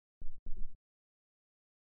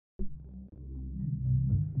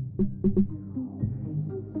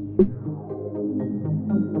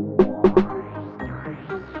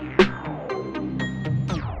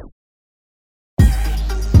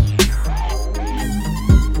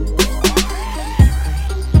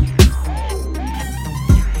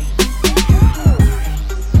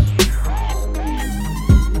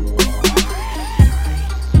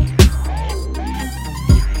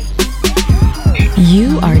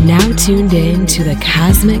now tuned in to the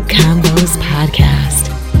Cosmic Convos podcast,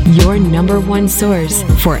 your number one source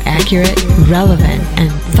for accurate, relevant,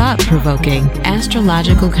 and thought-provoking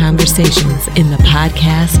astrological conversations in the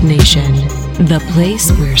podcast nation. The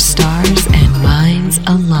place where stars and minds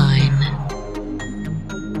align.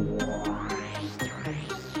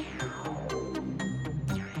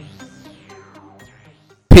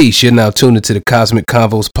 Peace, you're now tuned into the Cosmic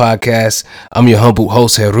Convos podcast. I'm your humble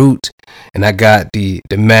host, Herut, and I got the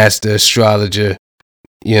master astrologer,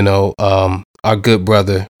 our good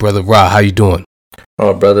brother Ra. How you doing?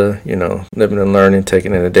 Oh, brother, living and learning,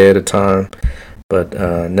 taking it a day at a time, but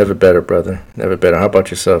never better, brother, never better. How about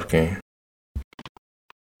yourself, King?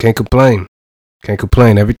 Can't complain.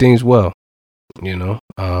 Everything's well,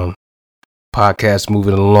 podcast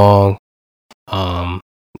moving along,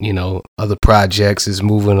 other projects is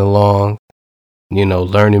moving along,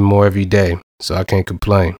 learning more every day. So I can't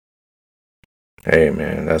complain. Hey,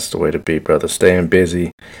 man, that's the way to be, brother. Staying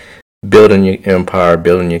busy, building your empire,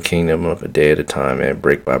 building your kingdom up a day at a time, man,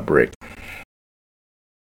 brick by brick.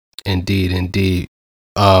 Indeed.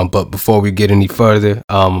 But before we get any further,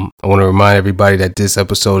 I want to remind everybody that this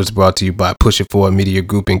episode is brought to you by Push It Forward Media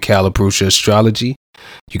Group and Caliprucia Astrology.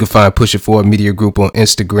 You can find Push It Forward Media Group on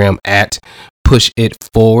Instagram at Push It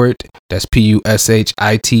Forward. That's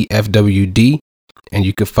PUSHITFWD. And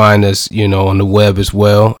you can find us, on the web as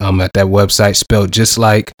well. At that website spelled just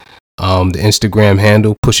like the Instagram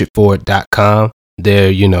handle, pushitforward.com.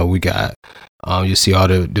 There, we got, you'll see all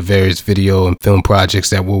the various video and film projects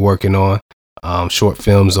that we're working on. Short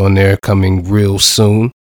films on there coming real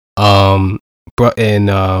soon. So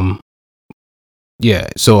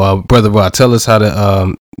Brother Rod, tell us how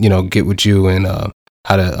to, get with you and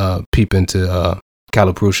how to peep into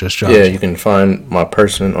Caliprucia Astrology. Yeah, you can find my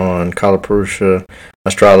person on Caliprucia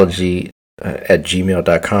Astrology at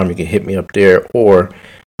gmail.com. You can hit me up there, or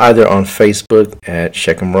either on Facebook at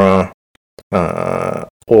Shechem Ra,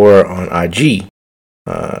 or on IG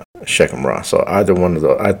Shechem Ra. So either one of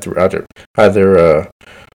those, either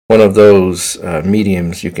one of those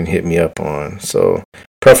mediums you can hit me up on. So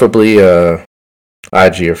preferably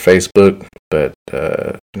IG or Facebook, but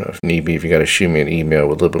if need be, if you got to shoot me an email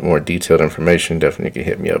with a little bit more detailed information, definitely can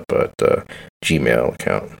hit me up at Gmail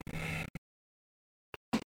account.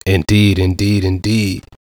 Indeed.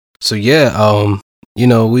 So yeah,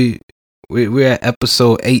 we're at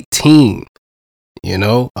episode 18.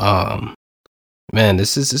 Man,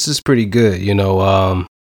 this is pretty good.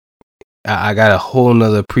 I got a whole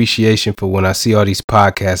nother appreciation for when I see all these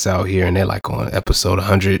podcasts out here and they're like on episode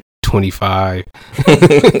 125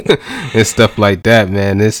 and stuff like that,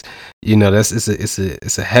 man. It's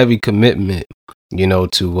it's a heavy commitment,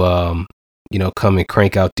 to come and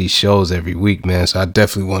crank out these shows every week, man. So I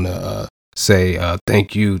definitely want to say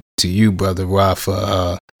thank you to you, Brother Ra,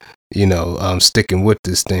 for sticking with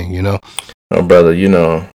this thing, Oh, brother,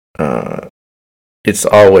 it's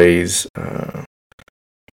always a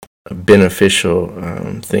beneficial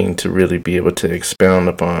thing to really be able to expound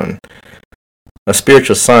upon a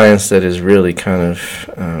spiritual science that is really kind of,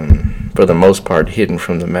 for the most part, hidden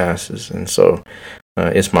from the masses. And so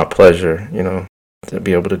it's my pleasure, to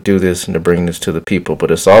be able to do this and to bring this to the people.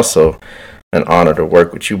 But it's also an honor to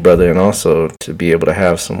work with you, brother, and also to be able to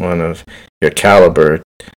have someone of your caliber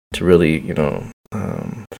to really,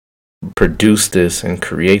 produce this and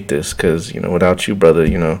create this. Because, without you, brother,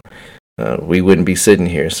 we wouldn't be sitting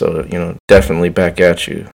here. So, definitely back at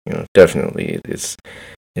you. Definitely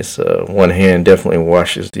it's one hand definitely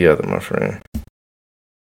washes the other, my friend.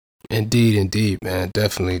 Indeed, man.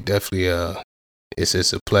 Definitely.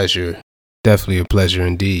 It's a pleasure. Definitely a pleasure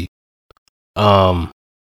indeed. So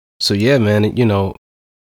yeah, man.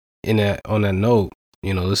 On that note,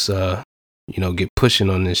 let's get pushing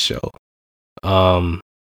on this show. The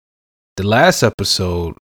last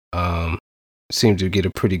episode seemed to get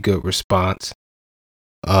a pretty good response.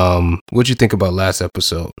 What'd you think about last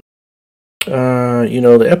episode?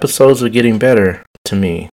 The episodes are getting better to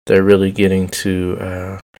me. They're really getting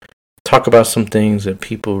to talk about some things that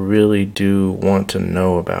people really do want to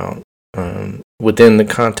know about within the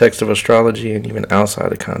context of astrology and even outside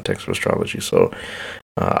the context of astrology. So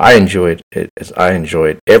I enjoyed it.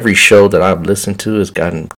 Every show that I've listened to has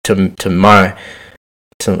gotten from my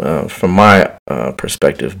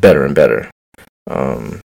perspective better and better.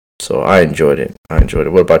 So I enjoyed it.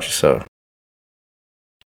 What about yourself?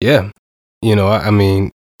 Yeah.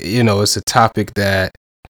 It's a topic that,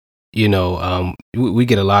 we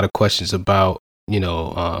get a lot of questions about,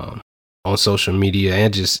 on social media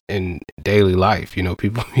and just in daily life.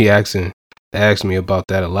 People be ask me about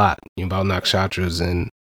that a lot, about nakshatras and,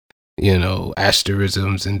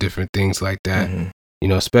 asterisms and different things like that. Mm-hmm.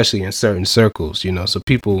 especially in certain circles, so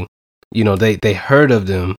people, they heard of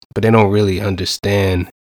them, but they don't really understand,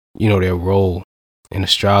 their role in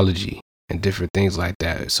astrology and different things like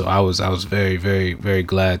that. So I was very, very, very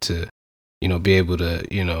glad to, be able to,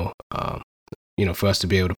 for us to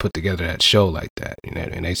be able to put together that show like that,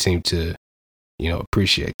 and they seem to,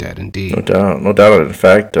 appreciate that indeed. No doubt. In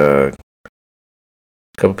fact, a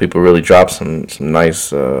couple people really dropped some nice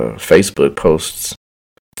Facebook posts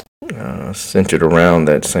centered around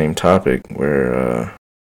that same topic. Where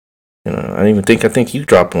I think you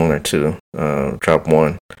dropped one or two. Dropped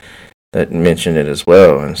one that mentioned it as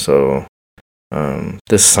well. And so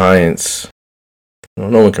this science,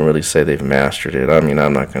 no one can really say they've mastered it. I mean,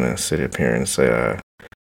 I'm not gonna sit up here and say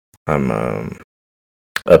I'm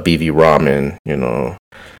a BV Raman,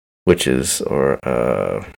 witches, or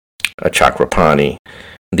a Chakrapani.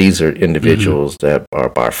 These are individuals that are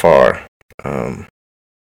by far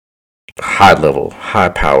high-level,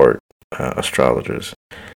 high-powered astrologers,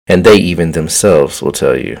 and they even themselves will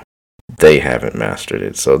tell you they haven't mastered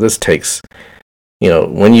it. So this takes,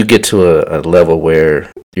 when you get to a level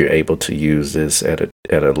where you're able to use this at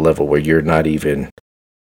a level where you're not even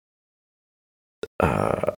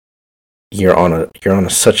you're on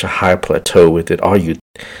such a high plateau with it.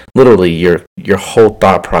 Your whole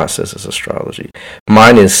thought process is astrology.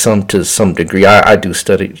 Mine is to some degree. I do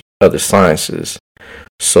study other sciences,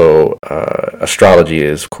 so astrology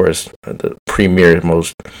is, of course, the premier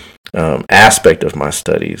most aspect of my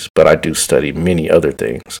studies. But I do study many other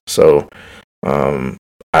things. So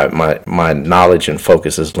my knowledge and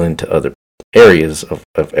focus is lent to other areas of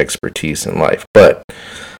expertise in life. But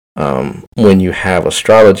when you have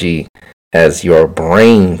astrology as your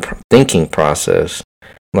brain thinking process,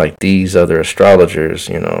 like these other astrologers,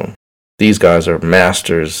 these guys are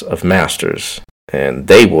masters of masters, and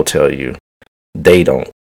they will tell you they don't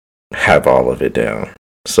have all of it down.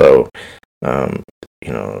 So,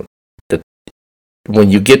 when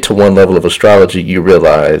you get to one level of astrology, you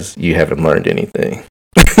realize you haven't learned anything,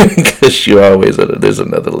 because you always there's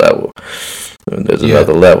another level, and there's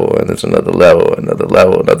another level, and there's another level, another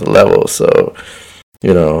level. So,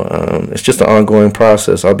 it's just an ongoing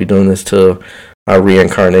process. I'll be doing this till I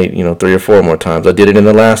reincarnate, 3 or 4 more times. I did it in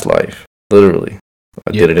the last life, literally.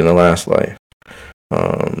 I did it in the last life.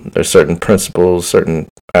 There's certain principles, certain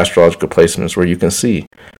astrological placements where you can see,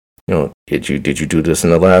 did you do this in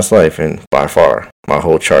the last life? And by far, my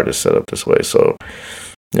whole chart is set up this way. So,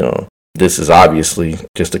 this is obviously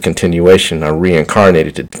just a continuation. I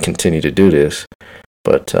reincarnated to continue to do this,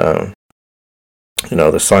 but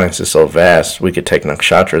the science is so vast. We could take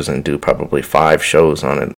nakshatras and do probably 5 shows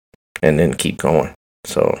on it, and then keep going.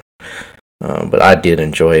 So, but I did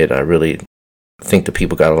enjoy it. I really think the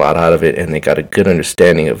people got a lot out of it, and they got a good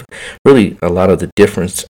understanding of really a lot of the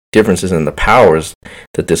differences in the powers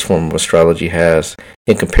that this form of astrology has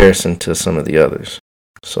in comparison to some of the others.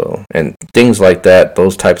 So, and things like that,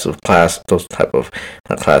 those type of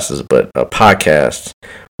not classes, but podcasts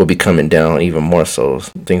will be coming down even more so.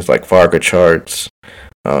 Things like Varga charts,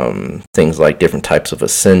 things like different types of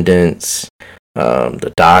ascendants,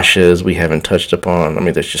 the dashas we haven't touched upon. I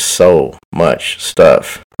mean, there's just so much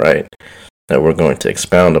stuff, right, that we're going to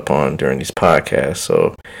expound upon during these podcasts.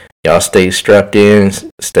 So y'all stay strapped in,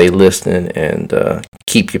 stay listening, and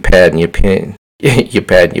keep your pad and your pen,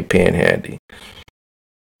 handy.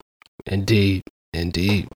 Indeed.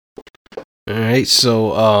 All right,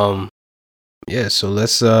 so so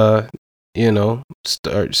let's start, get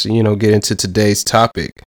into today's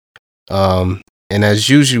topic. And as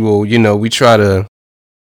usual, we try to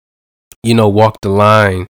walk the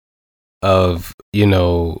line of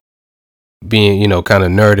being kind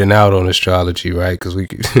of nerding out on astrology, right? Because we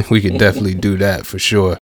could definitely do that for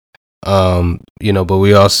sure. But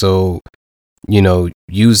we also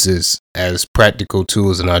use this as practical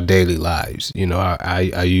tools in our daily lives.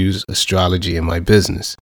 I use astrology in my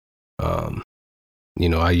business. I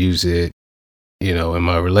use it, in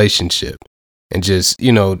my relationship, and just,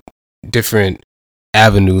 different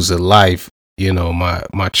avenues of life.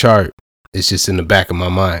 My chart is just in the back of my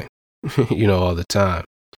mind, all the time.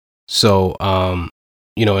 So,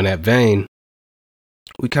 in that vein,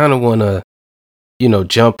 we kind of want to,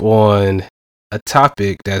 jump on a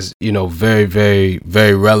topic that's, very, very,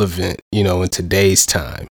 very relevant, in today's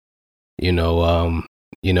time. We're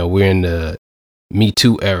in the Me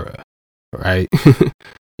Too era, right?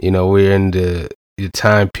 We're in the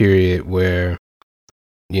time period where,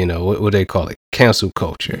 what they call it, cancel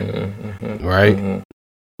culture, right? Mm-hmm.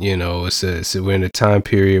 We're in a time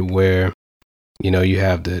period where, you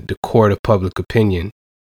have the court of public opinion,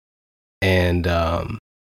 and,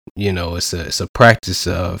 it's a practice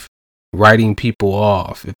of, writing people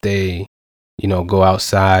off if they, go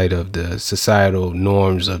outside of the societal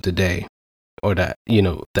norms of the day, or that,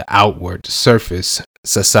 the outward surface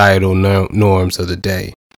societal norms of the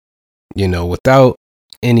day, without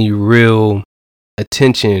any real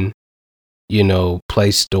attention,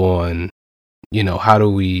 placed on, how do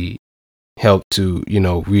we help to,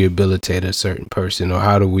 rehabilitate a certain person, or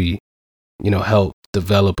how do we, help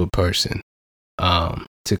develop a person,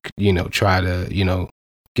 to, try to,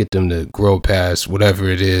 get them to grow past whatever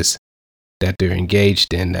it is that they're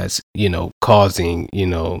engaged in that's, causing,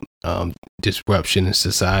 disruption in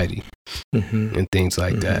society, and things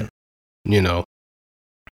like that,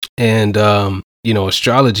 and,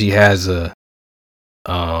 astrology has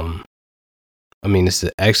it's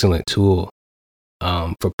an excellent tool,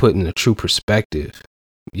 for putting a true perspective,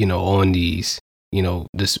 on these,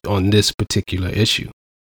 on this particular issue,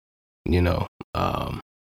 we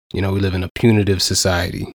live in a punitive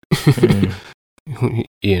society.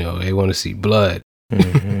 They want to see blood.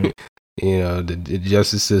 The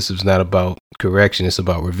justice system's not about correction, it's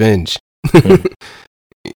about revenge.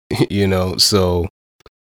 So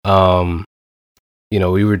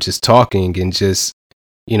we were just talking and just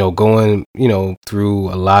going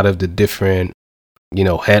through a lot of the different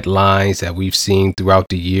headlines that we've seen throughout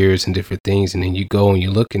the years and different things, and then you go and you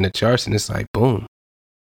look in the charts and it's like, boom,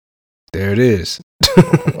 there it is.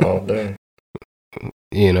 All day.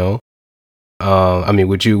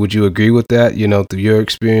 Would you agree with that, through your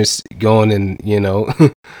experience going and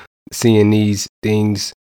seeing these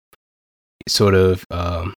things sort of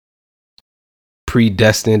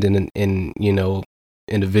predestined in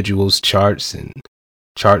individuals' charts and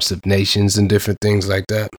charts of nations and different things like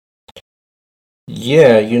that?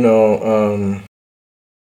 Yeah,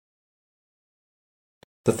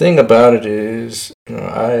 the thing about it is,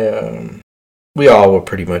 we all were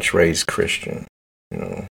pretty much raised Christian,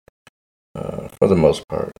 for the most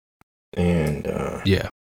part. And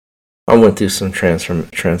I went through some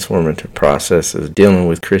transformative processes dealing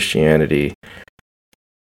with Christianity,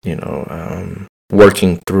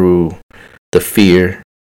 working through the fear.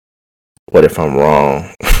 What if I'm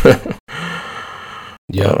wrong?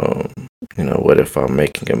 What if I'm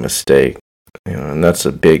making a mistake? And that's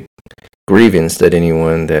a big grievance that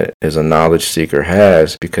anyone that is a knowledge seeker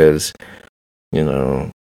has, because,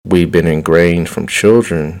 we've been ingrained from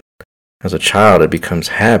children. As a child, it becomes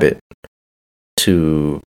habit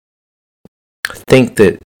to think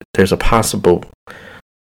that there's a possible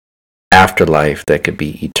afterlife that could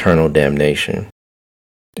be eternal damnation.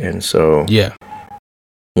 And so,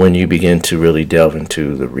 when you begin to really delve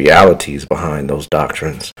into the realities behind those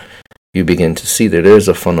doctrines, you begin to see that there's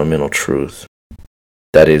a fundamental truth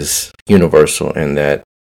that is universal, and that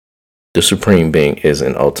the Supreme Being is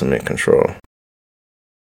in ultimate control.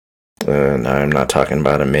 And I'm not talking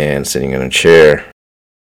about a man sitting in a chair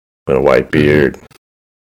with a white beard,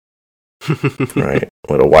 right,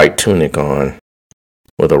 with a white tunic on,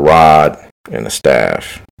 with a rod and a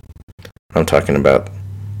staff. I'm talking about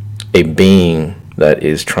a being that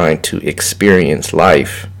is trying to experience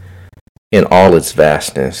life in all its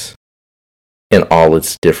vastness, in all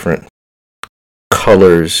its different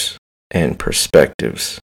colors and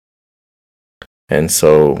perspectives. And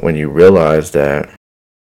so when you realize that,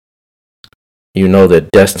 the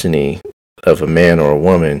destiny of a man or a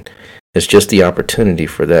woman is just the opportunity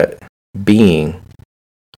for that being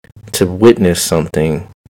to witness something,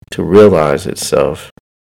 to realize itself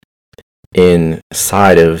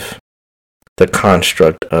inside of the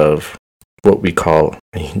construct of what we call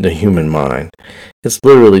the human mind. It's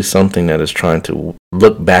literally something that is trying to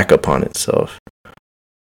look back upon itself.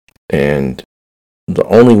 And the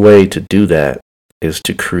only way to do that is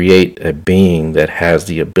to create a being that has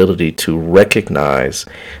the ability to recognize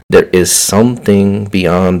there is something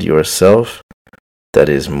beyond yourself that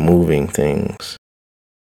is moving things.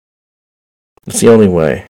 It's the only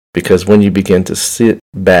way. Because when you begin to sit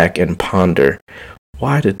back and ponder,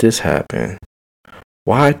 why did this happen?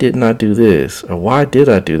 Why didn't I do this? Or why did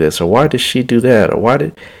I do this? Or why did she do that? Or why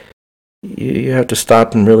did... You have to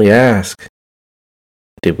stop and really ask,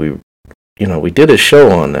 did we... we did a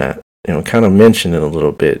show on that. Kind of mentioned it a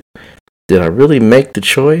little bit. Did I really make the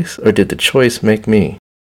choice, or did the choice make me?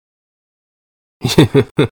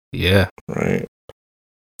 Yeah. Right.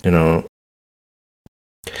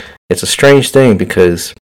 It's a strange thing,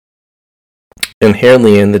 because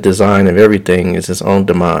inherently in the design of everything is its own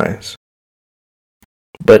demise.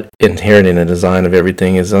 But inherent in the design of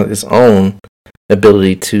everything is its own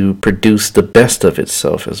ability to produce the best of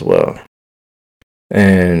itself as well.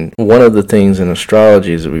 And one of the things in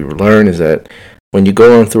astrology that we learn is that when you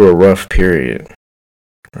go on through a rough period,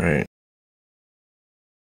 right,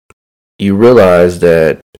 you realize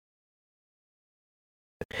that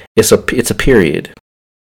it's a period.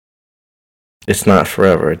 It's not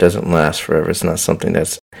forever. It doesn't last forever. It's not something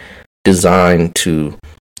that's designed to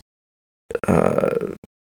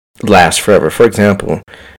last forever. For example,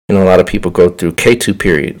 a lot of people go through K2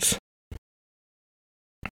 periods.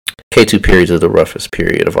 K2 periods are the roughest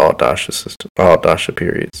period of all dasha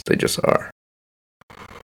periods. They just are.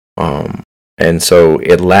 And so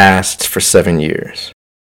it lasts for 7 years.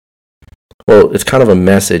 Well, it's kind of a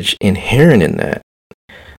message inherent in that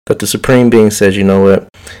the Supreme Being says, you know what,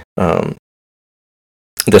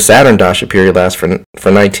 the Saturn dasha period lasts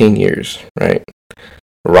for 19 years, right?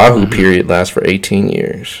 Rahu period lasts for 18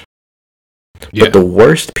 years. Yeah. But the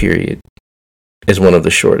worst period is one of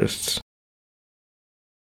the shortest.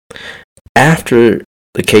 After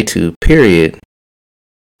the K2 period,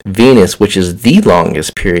 Venus, which is the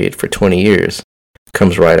longest period for 20 years,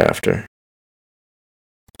 comes right after.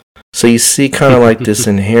 So you see kind of like this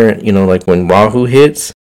inherent, like when Rahu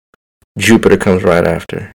hits, Jupiter comes right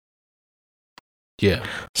after. Yeah.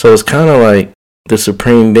 So it's kind of like the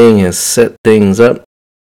Supreme Being has set things up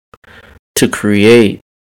to create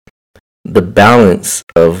the balance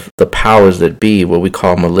of the powers that be, what we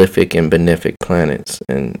call malefic and benefic planets.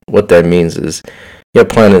 And what that means is you have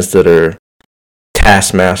planets that are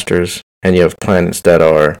taskmasters, and you have planets that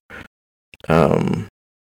are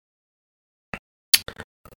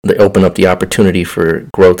they open up the opportunity for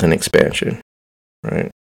growth and expansion, right?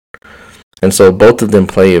 And so both of them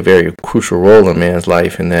play a very crucial role in man's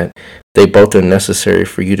life, in that they both are necessary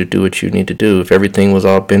for you to do what you need to do. If everything was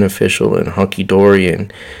all beneficial and hunky-dory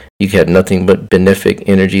and you had nothing but benefic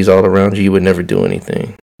energies all around you, you would never do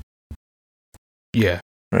anything. Yeah.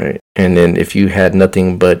 Right. And then if you had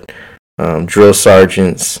nothing but drill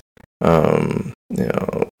sergeants,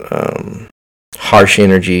 harsh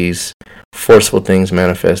energies, forceful things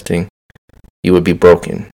manifesting, you would be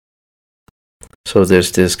broken. So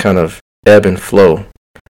there's this kind of ebb and flow,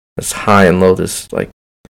 this high and low, this like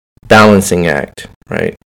balancing act,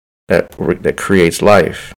 right? That creates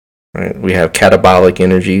life, right? We have catabolic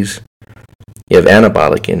energies, you have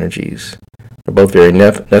anabolic energies. They're both very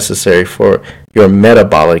necessary for your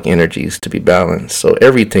metabolic energies to be balanced. So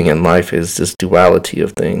everything in life is this duality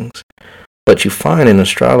of things. But you find in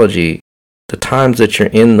astrology, the times that you're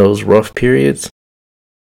in those rough periods,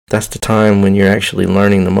 that's the time when you're actually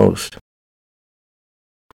learning the most.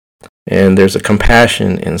 And there's a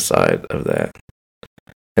compassion inside of that.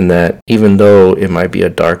 And that even though it might be a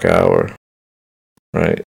dark hour,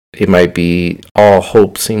 right? It might be all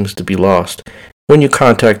hope seems to be lost. When you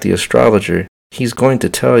contact the astrologer, he's going to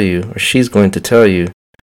tell you, or she's going to tell you,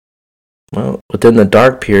 well, within the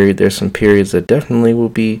dark period, there's some periods that definitely will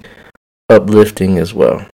be uplifting as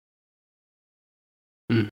well.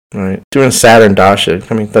 Right? During Saturn Dasha,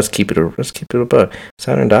 let's keep it above.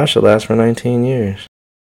 Saturn Dasha lasts for 19 years.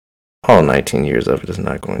 All 19 years of it is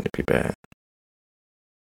not going to be bad.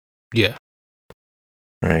 Yeah.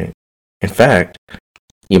 Right? In fact,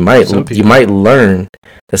 you might learn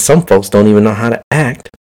that some folks don't even know how to act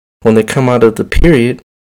when they come out of the period,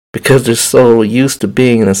 because they're so used to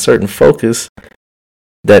being in a certain focus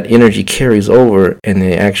that energy carries over, and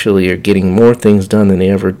they actually are getting more things done than they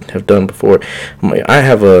ever have done before.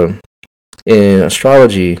 In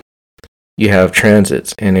astrology, you have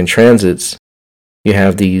transits, and in transits, you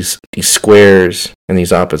have these squares and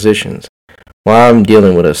these oppositions. While I'm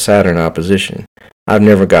dealing with a Saturn opposition, I've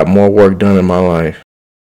never got more work done in my life.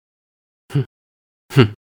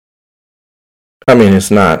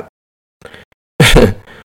 It's not,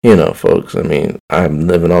 folks, I'm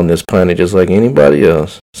living on this planet just like anybody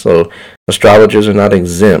else. So astrologers are not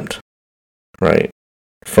exempt, right,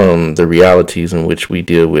 from the realities in which we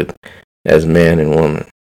deal with as man and woman.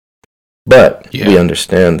 But we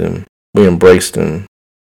understand them, we embrace them,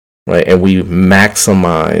 right, and we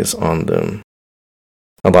maximize on them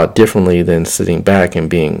a lot differently than sitting back and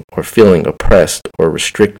being or feeling oppressed or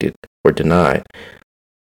restricted or denied.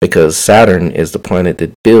 Because Saturn is the planet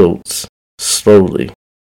that builds slowly.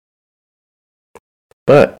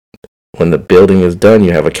 But when the building is done,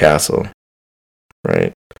 you have a castle,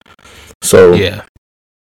 right? So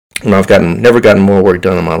I've never gotten more work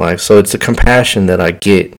done in my life. So it's the compassion that I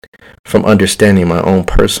get from understanding my own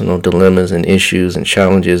personal dilemmas and issues and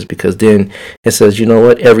challenges, because then it says, you know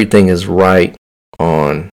what? Everything is right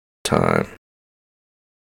on time.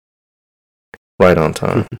 Right on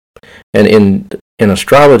time. And in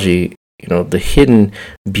astrology, the hidden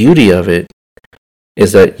beauty of it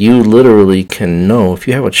is that you literally can know, if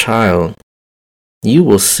you have a child, you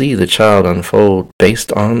will see the child unfold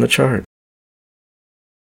based on the chart.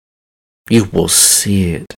 You will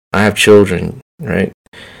see it. I have children, right?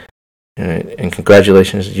 And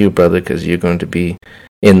congratulations to you, brother, because you're going to be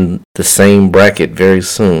in the same bracket very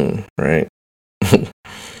soon, right? Thank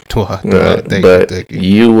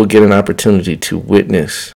you will get an opportunity to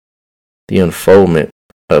witness the unfoldment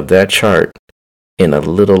of that chart in a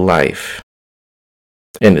little life,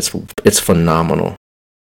 and it's phenomenal.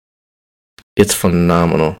 It's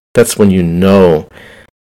phenomenal. That's when you know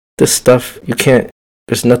this stuff.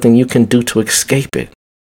 There's nothing you can do to escape it.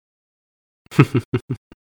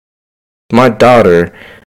 My daughter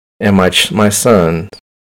and my son,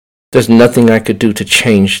 there's nothing I could do to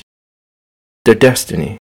change their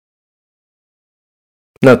destiny.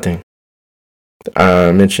 Nothing.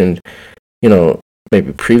 I mentioned,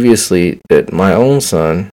 maybe previously that my own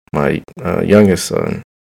son, my youngest son,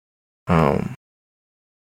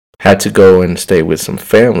 had to go and stay with some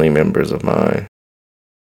family members of mine.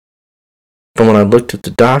 But when I looked at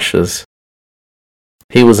the dashas,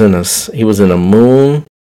 he was in a Moon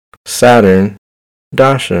Saturn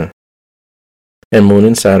dasha, and Moon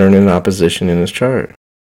and Saturn in opposition in his chart.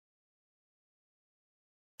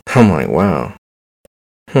 I'm like, wow.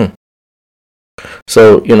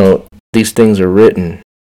 So, these things are written.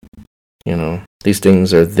 These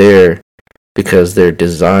things are there because they're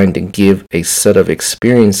designed to give a set of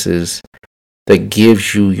experiences that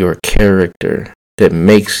gives you your character, that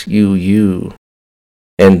makes you you.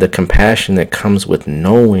 And the compassion that comes with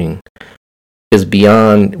knowing is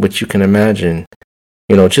beyond what you can imagine.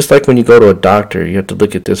 Just like when you go to a doctor, you have to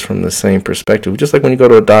look at this from the same perspective. Just like when you go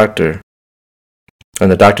to a doctor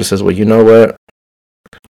and the doctor says, well, you know what?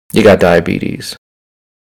 You got diabetes.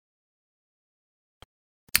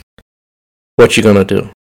 What you gonna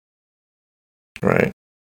do? Right?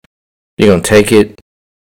 You're gonna take it,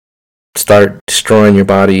 start destroying your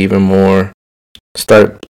body even more,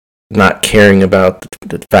 start not caring about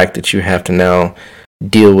the fact that you have to now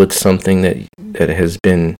deal with something that has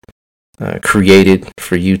been created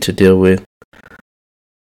for you to deal with.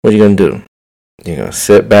 What are you going to do? You're going to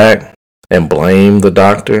sit back and blame the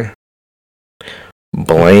doctor,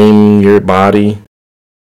 blame your body,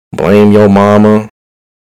 blame your mama?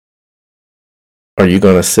 Or are you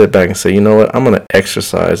going to sit back and say, you know what, I'm going to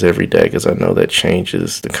exercise every day because I know that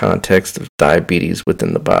changes the context of diabetes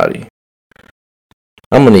within the body.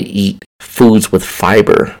 I'm going to eat foods with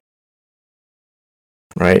fiber,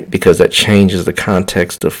 right? Because that changes the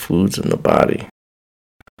context of foods in the body.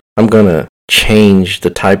 I'm going to change the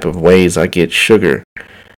type of ways I get sugar.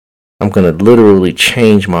 I'm going to literally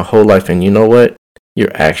change my whole life. And you know what? You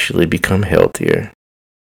actually become healthier.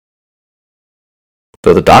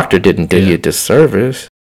 So the doctor didn't do you a disservice.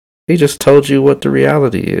 He just told you what the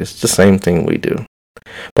reality is. It's the same thing we do,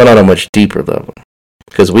 but on a much deeper level.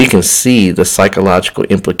 Because we can see the psychological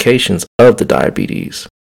implications of the diabetes.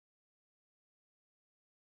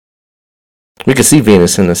 We can see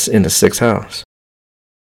Venus in the 6th house.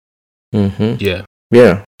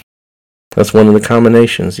 Yeah. That's one of the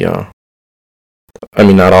combinations, y'all. I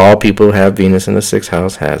mean, not all people who have Venus in the 6th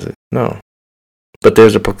house has it. No. But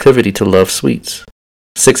there's a proclivity to love sweets.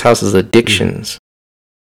 6th house is addictions.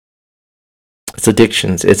 It's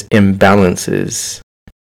addictions. It's imbalances.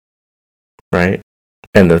 Right?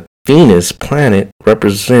 And the Venus planet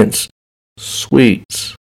represents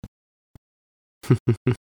sweets.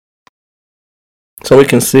 So we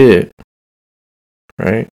can see it.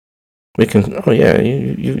 Right? We can,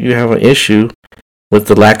 you have an issue with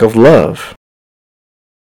the lack of love.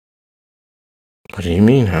 What do you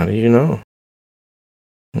mean? How do you know?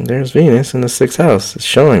 There's Venus in the 6th house. It's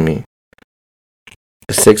showing me.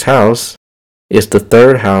 The 6th house is the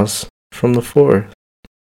 3rd house from the 4th.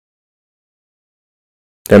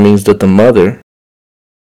 That means that the mother,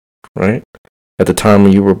 right, at the time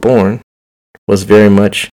when you were born, was very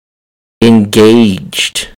much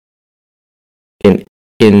engaged in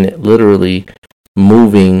literally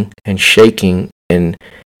moving and shaking and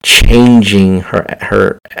changing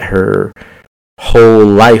her whole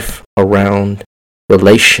life around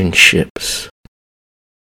relationships.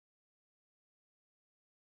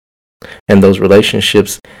 And those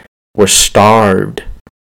relationships were starved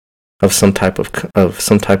of some type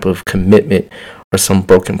of commitment or some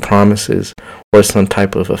broken promises or some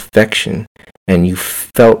type of affection, and you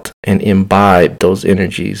felt and imbibed those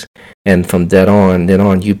energies, and from then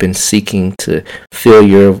on you've been seeking to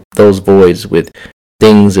fill those voids with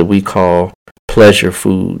things that we call pleasure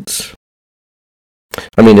foods.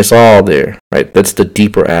 I mean, it's all there, right? That's the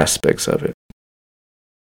deeper aspects of it.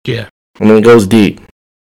 Yeah. I mean, it goes deep.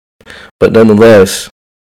 But nonetheless,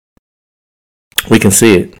 we can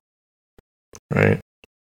see it, right?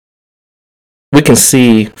 We can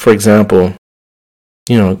see, for example,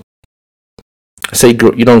 say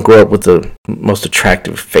you don't grow up with the most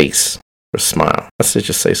attractive face or smile. Let's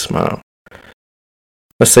just say smile.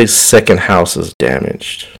 Let's say second house is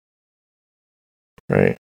damaged,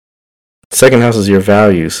 right? Second house is your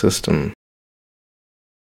value system.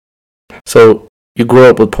 So you grow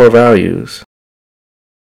up with poor values.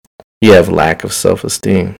 You have lack of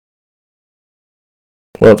self-esteem.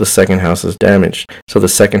 Well, the second house is damaged. So the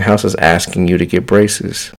second house is asking you to get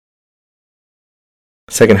braces.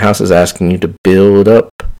 Second house is asking you to build up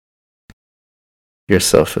your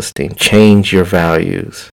self-esteem, change your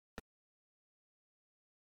values.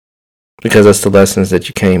 Because that's the lessons that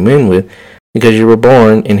you came in with, because you were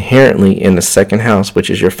born inherently in the second house, which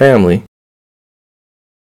is your family,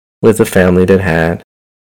 with a family that had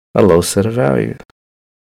a low set of values.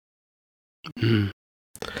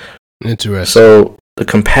 Interesting. So the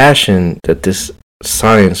compassion that this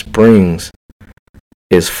science brings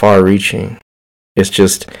is far-reaching. It's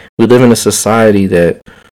just, we live in a society that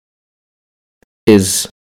is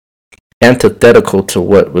antithetical to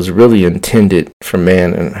what was really intended for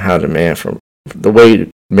man and how the way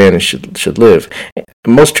man should live.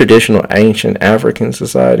 Most traditional ancient African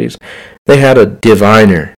societies, they had a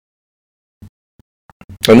diviner.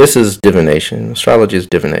 And this is divination. Astrology is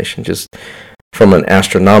divination, just from an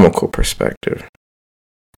astronomical perspective.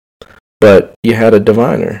 But you had a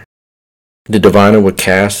diviner. The diviner would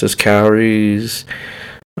cast his calories,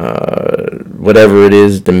 whatever it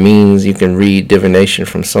is, the means. You can read divination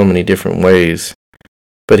from so many different ways,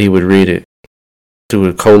 but he would read it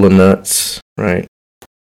through cola nuts, right?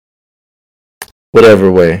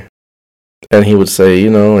 Whatever way. And he would say,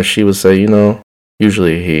 or she would say,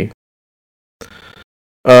 usually he,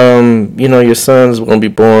 your son's going to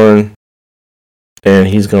be born and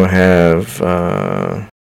he's going to have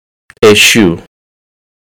Eshu,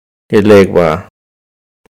 Elegwa,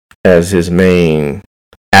 as his main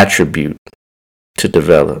attribute to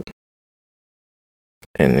develop.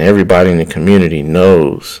 And everybody in the community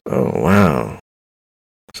knows, oh, wow.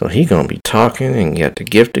 So he going to be talking and get the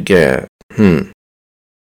gift of gab.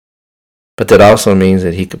 But that also means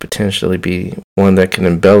that he could potentially be one that can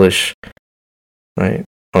embellish, right,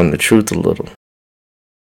 on the truth a little.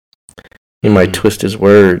 He might twist his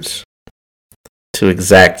words to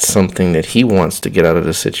exact something that he wants to get out of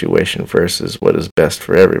the situation versus what is best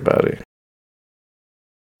for everybody.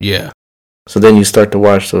 Yeah. So then you start to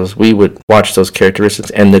watch those. We would watch those characteristics,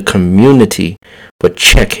 and the community would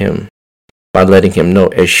check him by letting him know,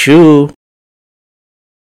 Eshu,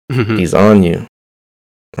 he's on you,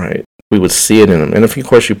 right? We would see it in him. And if, of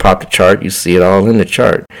course, you pop the chart, you see it all in the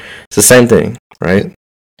chart. It's the same thing, right?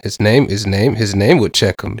 His name would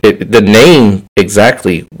check him. The name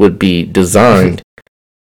exactly would be designed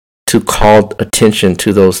to call attention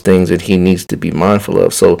to those things that he needs to be mindful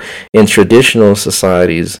of. So in traditional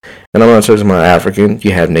societies, and I'm not talking about African,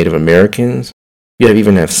 you have Native Americans, you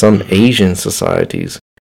even have some Asian societies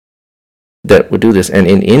that would do this. And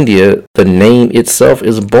in India, the name itself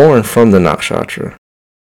is born from the nakshatra.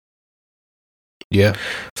 Yeah.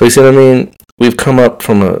 So you see what I mean? We've come up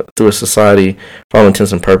through a society, for all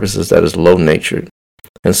intents and purposes, that is low-natured.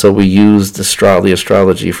 And so we use the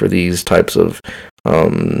astrology for these types of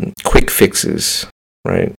quick fixes,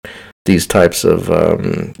 right? These types of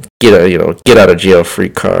get out of jail free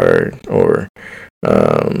card, or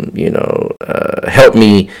help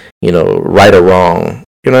me, right or wrong.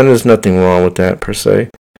 There's nothing wrong with that per se,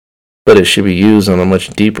 but it should be used on a much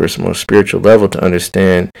deeper, more spiritual level to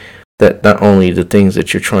understand that not only the things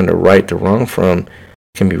that you're trying to right the wrong from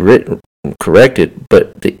can be corrected,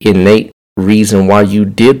 but the innate reason why you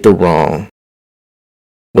did the wrong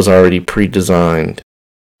was already pre-designed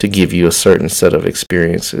to give you a certain set of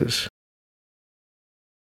experiences.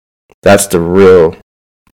 That's the real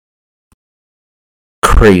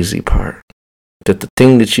crazy part. That the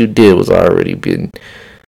thing that you did was already been,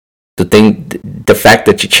 the fact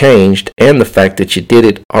that you changed and the fact that you did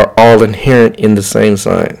it are all inherent in the same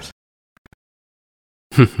science.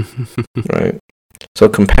 Right? So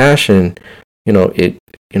compassion, the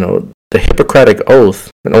Hippocratic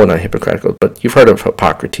Oath, not Hippocratic Oath, but you've heard of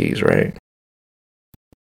Hippocrates, right?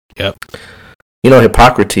 Yep.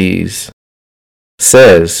 Hippocrates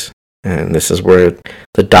says, and this is where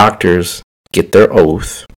the doctors get their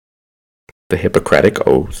oath, the Hippocratic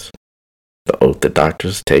Oath, the oath that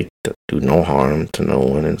doctors take to do no harm to no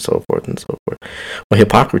one, and so forth and so forth. Well,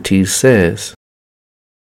 Hippocrates says,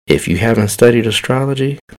 if you haven't studied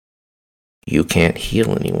astrology, you can't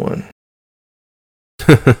heal anyone.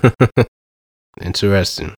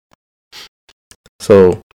 Interesting.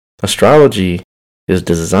 So astrology is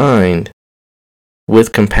designed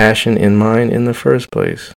with compassion in mind in the first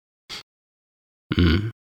place.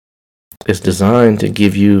 It's designed to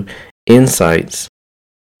give you insights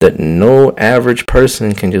that no average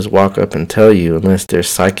person can just walk up and tell you unless they're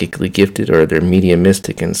psychically gifted or they're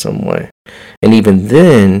mediumistic in some way. And even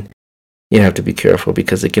then, you have to be careful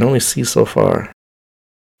because they can only see so far.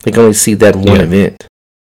 They can only see that one event.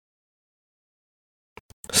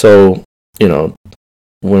 So,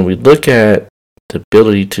 when we look at the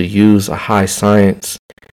ability to use a high science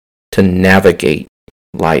to navigate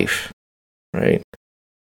life, right?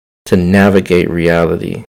 To navigate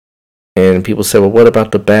reality. And people say, well, what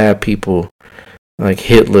about the bad people like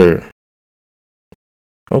Hitler?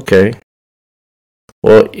 Okay.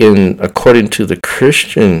 Well, according to the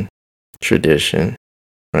Christian tradition,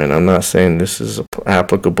 right? I'm not saying this is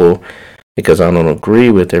applicable because I don't agree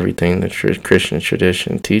with everything the Christian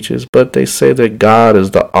tradition teaches, but they say that God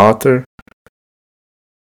is the author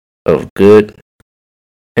of good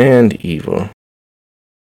and evil.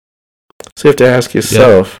 So you have to ask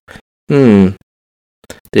yourself, did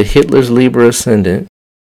Hitler's Libra ascendant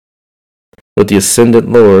with the ascendant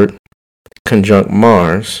Lord conjunct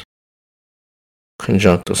Mars,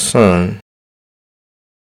 conjunct the Sun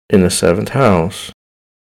in the 7th house,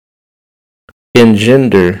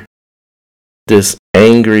 engender this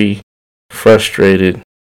angry, frustrated,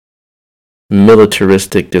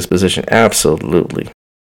 militaristic disposition? Absolutely.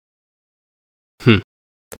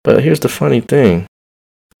 But here's the funny thing.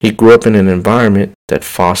 He grew up in an environment that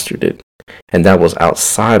fostered it, and that was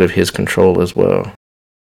outside of his control as well.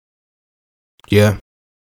 Yeah.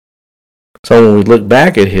 So when we look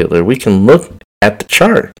back at Hitler, we can look at the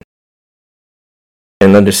chart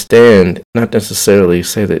and understand, not necessarily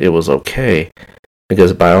say that it was okay,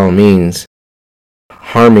 because by all means,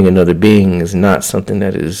 harming another being is not something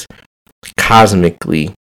that is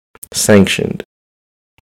cosmically sanctioned.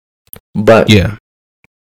 But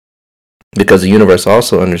because the universe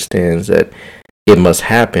also understands that it must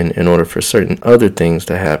happen in order for certain other things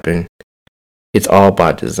to happen, it's all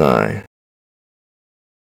by design.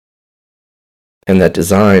 And that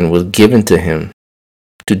design was given to him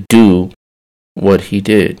to do what he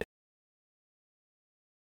did.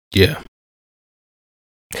 Yeah.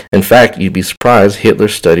 In fact, you'd be surprised, Hitler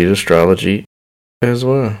studied astrology as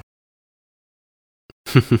well.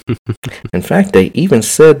 In fact, they even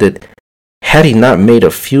said that had he not made a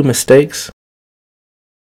few mistakes,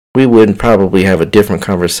 we wouldn't probably have a different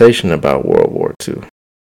conversation about World War II.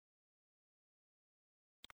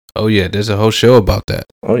 Oh, yeah, there's a whole show about that.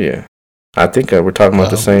 Oh, yeah. I think we're talking about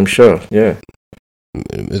the same show. Yeah.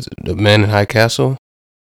 Is it The Man in High Castle?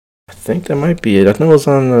 I think that might be it. I think it was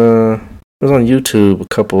on YouTube. A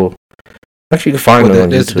couple. Actually, you can find it on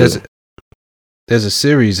YouTube. There's a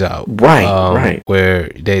series out, right, where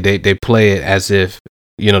they play it as if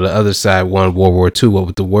the other side won World War II. What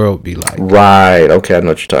would the world be like? Right. Okay, I know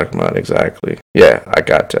what you're talking about exactly. Yeah, I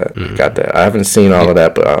got that. Got that. I haven't seen all of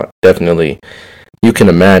that, but definitely, you can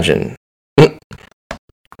imagine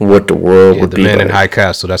what the world would be like. The Man in High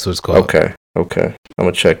Castle. That's what it's called. Okay. I'm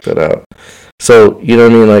gonna check that out. So you know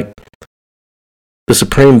what I mean? Like, the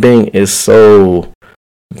Supreme Being is so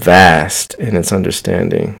vast in its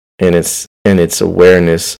understanding and its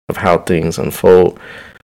awareness of how things unfold.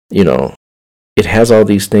 It has all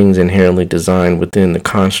these things inherently designed within the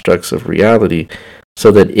constructs of reality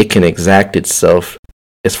so that it can exact itself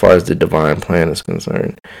as far as the divine plan is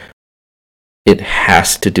concerned. It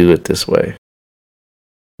has to do it this way.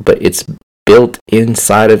 But it's built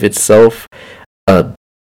inside of itself a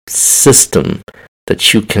system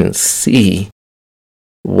that you can see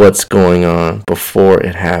what's going on before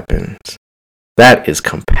it happens. That is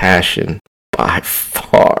compassion by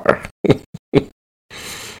far.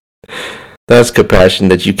 That's compassion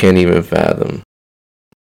that you can't even fathom.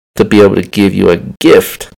 To be able to give you a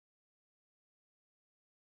gift.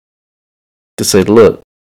 To say, look,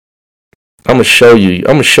 I'm gonna show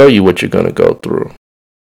you what you're gonna go through.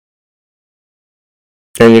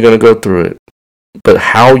 And you're gonna go through it. But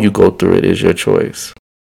how you go through it is your choice.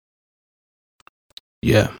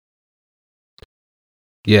 Yeah.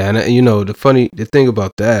 Yeah, and the thing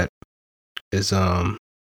about that is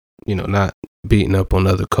not beating up on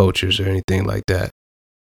other cultures or anything like that.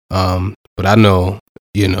 But I know,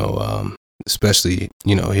 especially,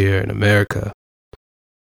 here in America,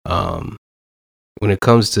 when it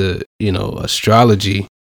comes to, astrology,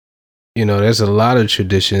 there's a lot of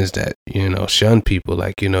traditions that, shun people,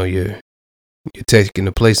 like, you're taking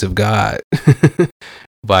the place of God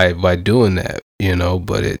by doing that,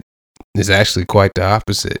 but it is actually quite the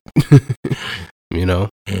opposite,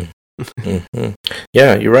 Mm-hmm.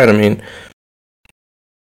 Yeah, you're right. I mean,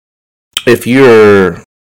 if you're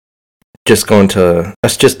just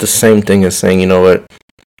that's just the same thing as saying, you know what,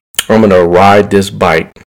 I'm going to ride this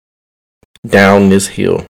bike down this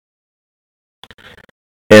hill.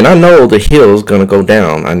 And I know the hill is going to go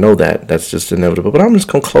down. I know that. That's just inevitable. But I'm just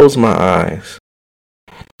going to close my eyes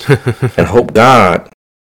and hope God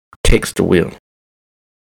takes the wheel.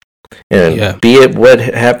 And be it what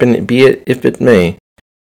happened, be it if it may,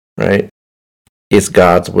 right? It's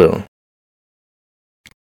God's will.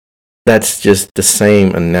 That's just the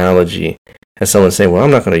same analogy as someone saying, well,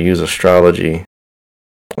 I'm not going to use astrology.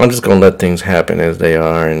 I'm just going to let things happen as they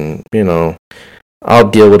are. And, you know, I'll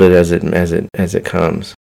deal with it as it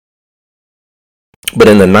comes. But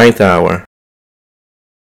in the 9th hour,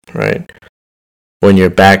 right, when your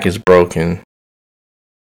back is broken,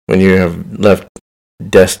 when you have left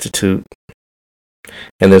destitute,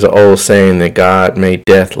 and there's an old saying that God made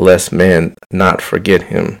death lest man not forget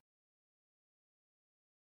him.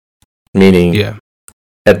 Meaning,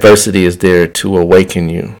 adversity is there to awaken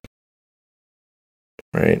you,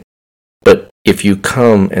 right? But if you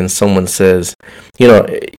come and someone says, you know,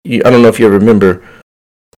 I don't know if you remember,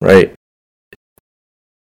 right?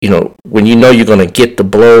 You know, when you know you're going to get the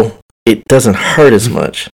blow, it doesn't hurt as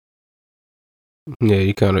much. Yeah,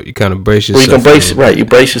 you kind of brace yourself. Well, you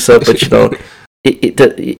brace yourself, but you know,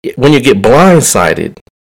 when you get blindsided,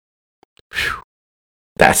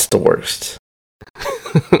 that's the worst.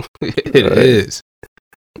 It is.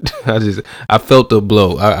 I felt the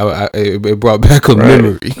blow. It brought back a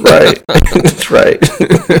memory. Right. That's right.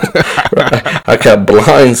 I got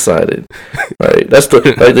blindsided. Right. That's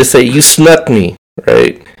like they say, you snuck me.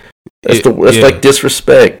 Right. That's like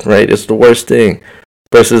disrespect. Right. It's the worst thing.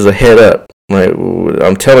 Versus a head up. Right.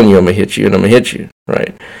 I'm telling you, I'm gonna hit you, and I'm gonna hit you.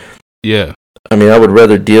 Right. Yeah. I mean, I would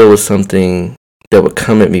rather deal with something that would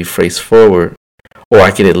come at me face forward, or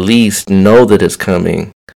I could at least know that it's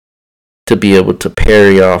coming, to be able to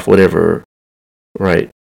parry off whatever, right,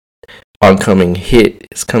 oncoming hit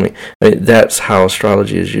is coming. I mean, that's how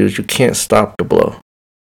astrology is used. You can't stop the blow.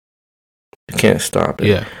 You can't stop it.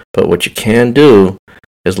 Yeah. But what you can do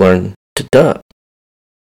is learn to duck.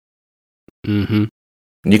 Mm-hmm.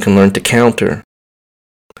 You can learn to counter.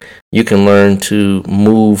 You can learn to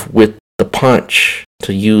move with the punch,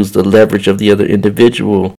 to use the leverage of the other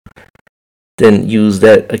individual, then use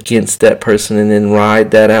that against that person and then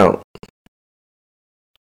ride that out.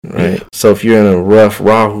 Right? Yeah. So if you're in a rough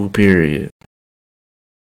Rahu period,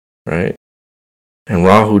 right? And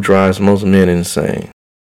Rahu drives most men insane.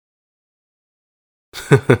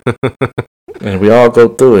 And we all go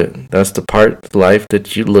through it. That's the part of life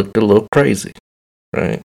that you looked a little crazy,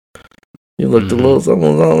 right? You looked a little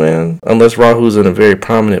something, man. Unless Rahu's in a very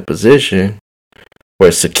prominent position where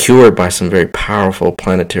it's secured by some very powerful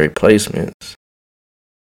planetary placements,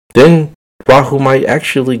 then Rahu might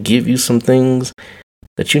actually give you some things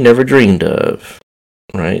that you never dreamed of,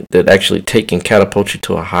 right? That actually take and catapult you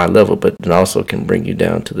to a high level, but it also can bring you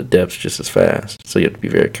down to the depths just as fast. So you have to be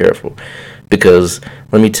very careful. Because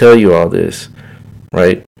let me tell you all this,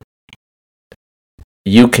 right?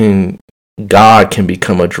 God can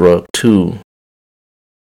become a drug too.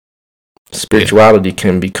 Spirituality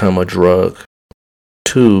can become a drug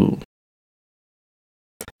too.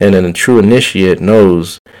 And then a true initiate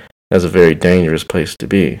knows that's a very dangerous place to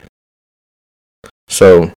be.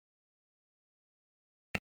 So,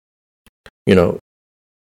 you know,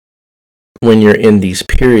 when you're in these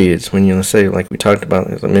periods, when you say, like we talked about,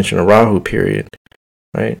 as I mentioned, a Rahu period,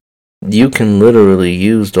 right? You can literally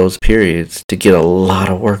use those periods to get a lot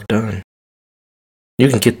of work done. You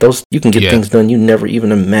can get things done you never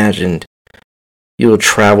even imagined. You'll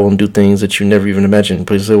travel and do things that you never even imagined.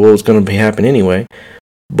 But you say, well, it's going to happen anyway.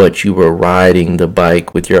 But you were riding the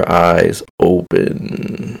bike with your eyes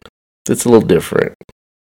open. It's a little different.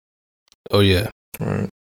 Oh, yeah. Right.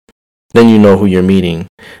 Then you know who you're meeting.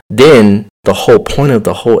 Then the whole point of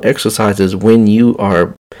the whole exercise is when you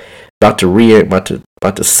are about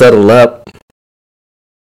to settle up,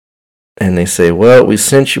 and they say, well, we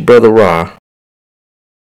sent you Brother Ra,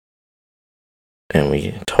 and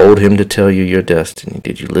we told him to tell you your destiny.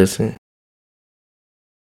 Did you listen?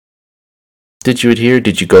 Did you adhere?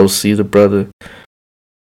 Did you go see the brother?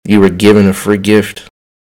 You were given a free gift.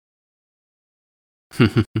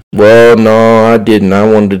 Well, no, I didn't.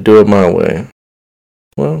 I wanted to do it my way.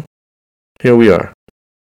 Well, here we are.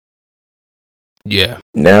 Yeah.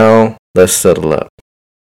 Now, let's settle up.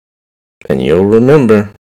 And you'll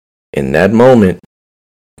remember, in that moment,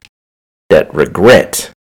 that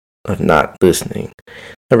regret of not listening,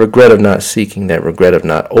 that regret of not seeking, that regret of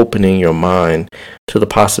not opening your mind to the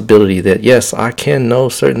possibility that, yes, I can know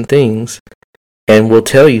certain things and will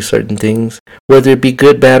tell you certain things, whether it be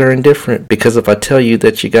good, bad, or indifferent. Because if I tell you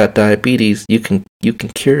that you got diabetes, you can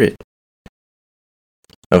cure it.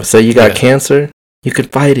 If I say you got cancer, you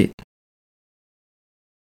could fight it.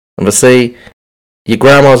 If I say Your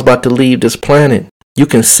grandma's about to leave this planet. You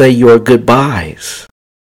can say your goodbyes.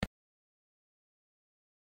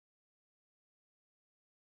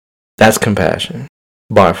 That's compassion,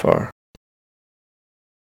 by far.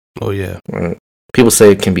 Oh, yeah. Right? People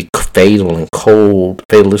say it can be fatal and cold,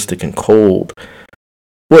 fatalistic and cold.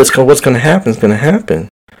 What's going to happen is going to happen.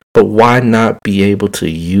 But why not be able to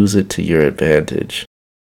use it to your advantage?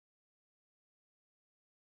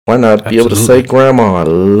 Why not be able to say, Grandma, I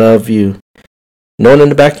love you? Knowing in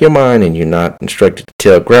the back of your mind, and you're not instructed to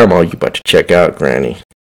tell Grandma you're about to check out, Granny.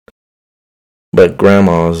 But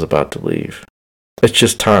Grandma is about to leave. It's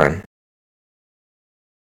just time.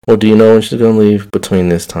 Well, do you know when she's going to leave? Between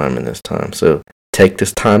this time and this time. So take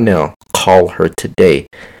this time now. Call her today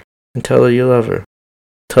and tell her you love her.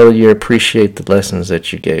 Tell her you appreciate the lessons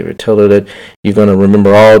that you gave her. Tell her that you're going to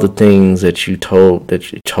remember all the things that you told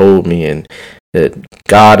me, and that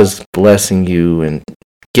God is blessing you, and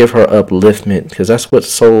give her upliftment, because that's what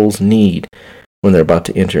souls need when they're about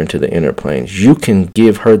to enter into the inner planes. You can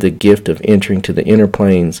give her the gift of entering to the inner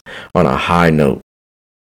planes on a high note.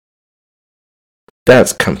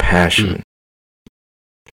 That's compassion.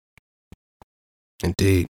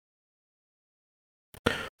 Indeed.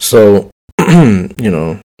 So,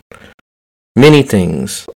 many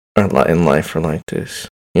things in life are like this.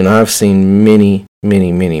 I've seen many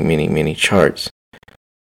charts.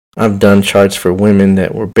 I've done charts for women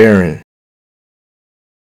that were barren.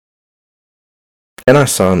 And I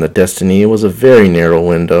saw in the destiny, it was a very narrow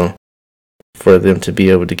window for them to be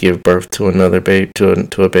able to give birth to another baby,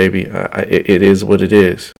 to a baby. It is what it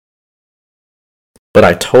is. But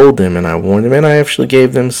I told them and I warned them, and I actually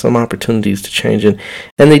gave them some opportunities to change it,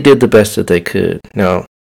 and they did the best that they could. Now,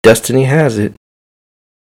 destiny has it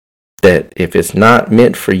that if it's not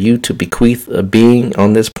meant for you to bequeath a being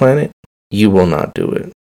on this planet, you will not do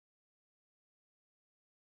it.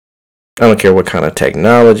 I don't care what kind of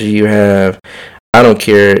technology you have. I don't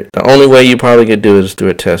care. The only way you probably could do it is through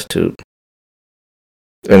a test tube.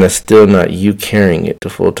 And it's still not you carrying it to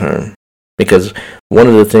full term. Because one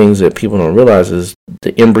of the things that people don't realize is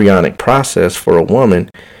the embryonic process for a woman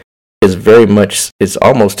is it's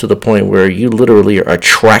almost to the point where you literally are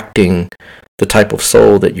attracting the type of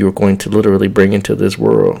soul that you're going to literally bring into this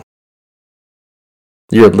world.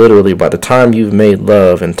 You're literally, by the time you've made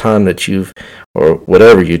love and time that or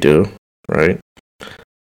whatever you do, right,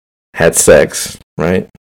 had sex, right,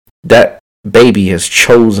 that baby has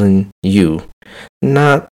chosen you.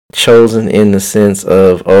 Not chosen in the sense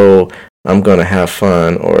of, oh, I'm going to have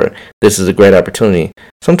fun, or this is a great opportunity.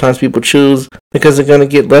 Sometimes people choose because they're going to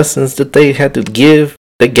get lessons that they had to give,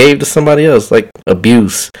 they gave to somebody else, like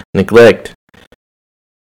abuse, neglect.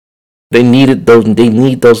 They need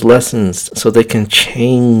those lessons so they can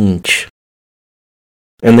change.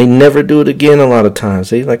 And they never do it again a lot of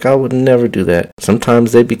times. I would never do that.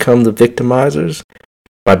 Sometimes they become the victimizers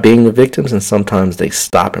by being the victims, and sometimes they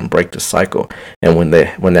stop and break the cycle. And when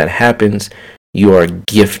that happens, you are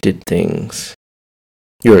gifted things.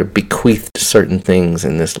 You are bequeathed certain things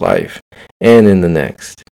in this life and in the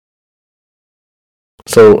next.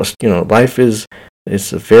 So, life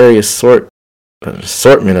it's a very assortment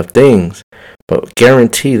of things, but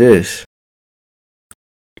guarantee this: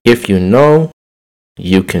 if you know,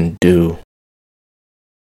 you can do.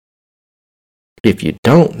 If you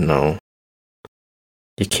don't know,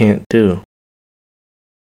 you can't do.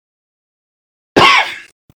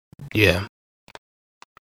 Yeah.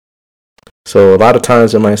 So a lot of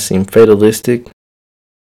times it might seem fatalistic,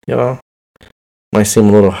 might seem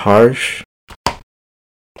a little harsh,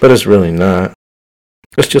 but it's really not.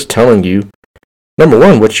 It's just telling you, number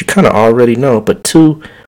one, what you kind of already know, but two,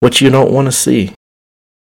 what you don't want to see.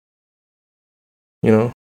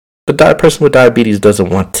 The person with diabetes doesn't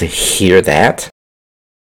want to hear that.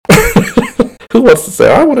 Who wants to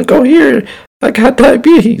say, I want to go here, I got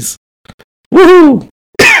diabetes. Woohoo!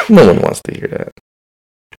 No one wants to hear that.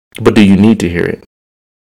 But do you need to hear it?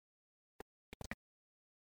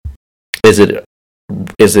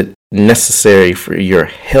 Is it necessary for your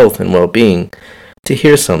health and well-being to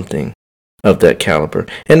hear something of that caliber?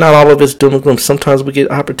 And not all of it's doom and gloom. Sometimes we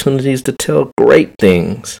get opportunities to tell great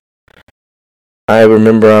things. I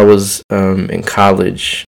remember I was in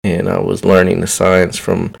college, and I was learning the science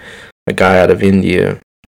from a guy out of India,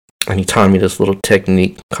 and he taught me this little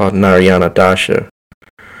technique called Narayana Dasha.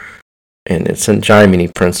 And it's a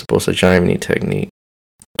Jaimini principle, it's a Jaimini technique.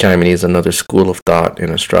 Jaimini is another school of thought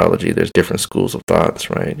in astrology. There's different schools of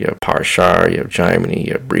thoughts, right? You have Parashar, you have Jaimini,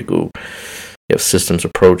 you have Brigu, you have systems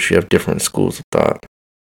approach, you have different schools of thought.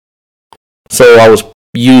 So I was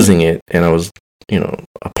using it, and I was,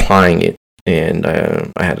 applying it, and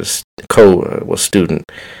I had a student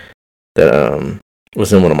that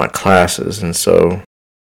was in one of my classes, and so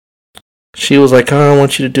she was like, "Oh, I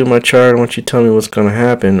want you to do my chart. I want you to tell me what's going to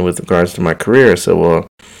happen with regards to my career." So, well,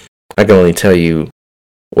 I can only tell you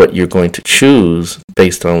what you're going to choose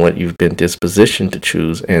based on what you've been dispositioned to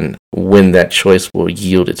choose and when that choice will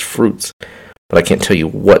yield its fruits. But I can't tell you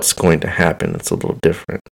what's going to happen. It's a little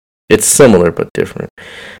different. It's similar, but different.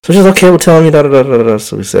 So she's okay, well, tell me, da da da da da.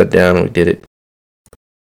 So we sat down and we did it.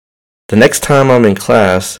 The next time I'm in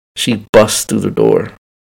class, she busts through the door.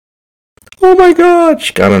 Oh my God.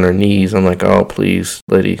 She got on her knees. I'm like, oh, please,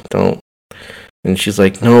 lady, don't. And she's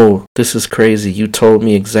like, no, this is crazy. You told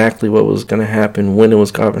me exactly what was going to happen, when it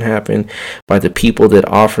was going to happen, by the people that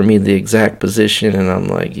offered me the exact position. And I'm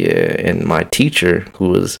like, yeah. And my teacher, who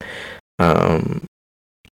was a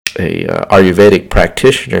Ayurvedic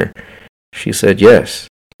practitioner, she said, yes,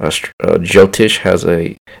 Jyotish has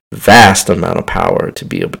a vast amount of power to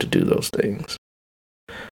be able to do those things.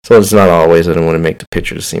 So it's not always, I don't want to make the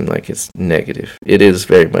picture seem like it's negative. It is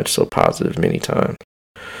very much so positive many times.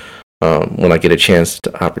 When I get a chance,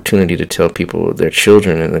 the opportunity to tell people their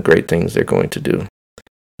children and the great things they're going to do,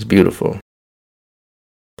 it's beautiful.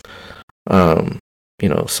 So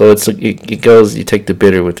it goes, you take the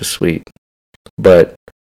bitter with the sweet. But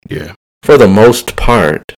yeah, for the most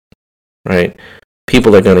part, right,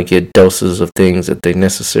 people are going to get doses of things that they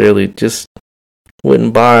necessarily just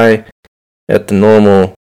wouldn't buy at the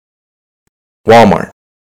normal Walmart,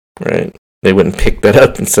 right? They wouldn't pick that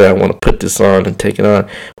up and say, I want to put this on and take it on.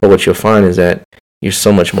 But what you'll find is that you're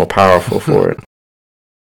so much more powerful for it.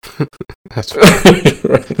 That's right.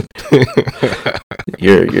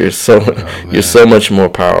 You're so much more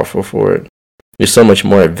powerful for it. You're so much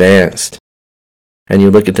more advanced. And you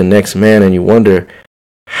look at the next man and you wonder,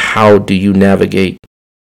 how do you navigate?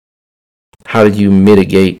 How do you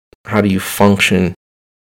mitigate? How do you function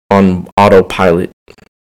on autopilot?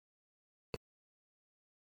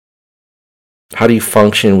 How do you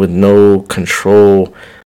function with no control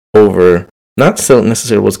over not so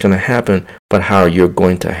necessarily what's going to happen, but how you're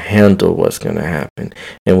going to handle what's going to happen?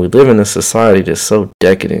 And we live in a society that's so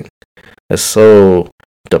decadent, that's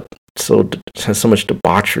has so much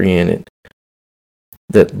debauchery in it,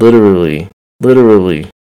 that literally,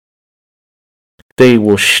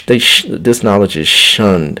 this knowledge is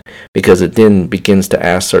shunned because it then begins to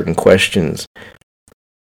ask certain questions.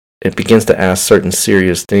 It begins to ask certain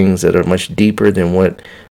serious things that are much deeper than what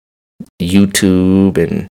YouTube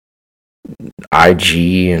and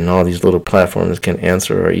IG and all these little platforms can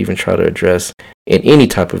answer or even try to address in any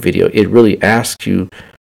type of video. It really asks you,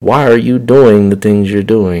 why are you doing the things you're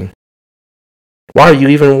doing? Why are you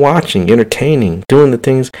even watching, entertaining, doing the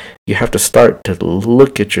things? You have to start to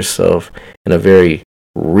look at yourself in a very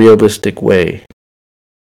realistic way,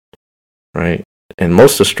 right? And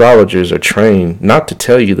most astrologers are trained not to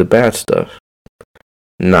tell you the bad stuff.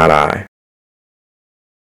 Not I.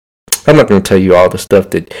 I'm not going to tell you all the stuff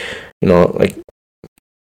that, like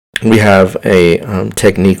we have a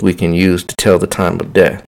technique we can use to tell the time of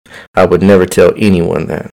death. I would never tell anyone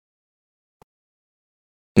that.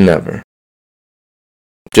 Never.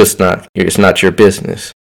 It's not your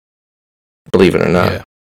business. Believe it or not. Yeah.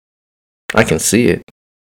 I can see it.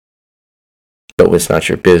 But it's not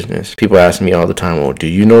your business. People ask me all the time, well, do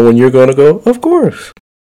you know when you're going to go? Of course.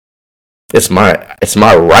 It's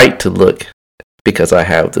my right to look because I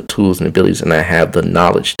have the tools and abilities and I have the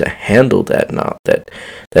knowledge to handle that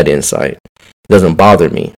insight. It doesn't bother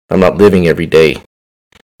me. I'm not living every day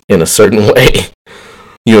in a certain way.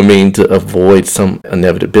 You know what I mean? To avoid some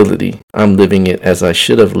inevitability. I'm living it as I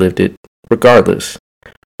should have lived it regardless.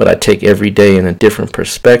 But I take every day in a different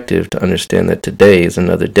perspective to understand that today is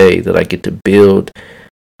another day that I get to build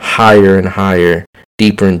higher and higher,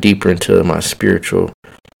 deeper and deeper into my spiritual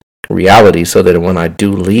reality so that when I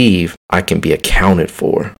do leave, I can be accounted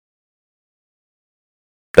for.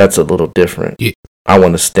 That's a little different. Yeah. I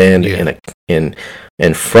want to stand in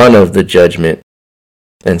front of the judgment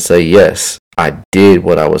and say, yes, I did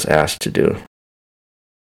what I was asked to do.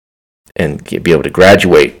 And be able to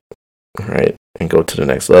graduate, right? And go to the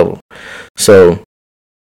next level. So,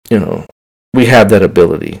 we have that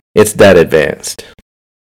ability. It's that advanced.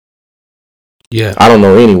 Yeah. I don't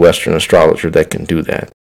know any Western astrologer that can do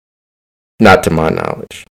that. Not to my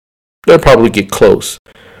knowledge. They'll probably get close.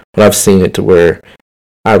 But I've seen it to where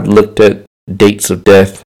I've looked at dates of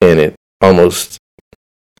death and it almost,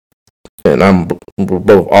 and we're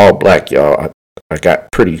both all black, y'all. I got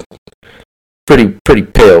pretty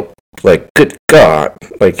pale. Like, good God.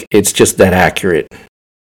 Like, it's just that accurate.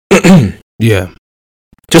 Yeah.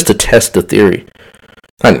 Just to test the theory.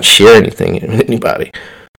 I didn't share anything with anybody.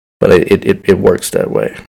 But it works that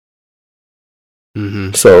way.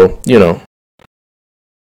 Mm-hmm. So,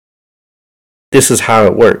 this is how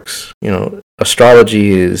it works.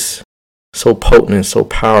 Astrology is so potent and so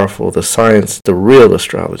powerful. The science, the real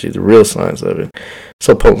astrology, the real science of it,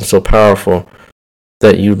 so potent, so powerful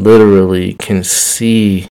that you literally can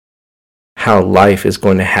see how life is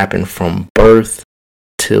going to happen from birth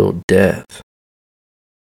till death.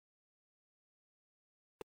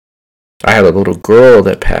 I had a little girl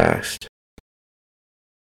that passed.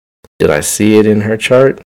 Did I see it in her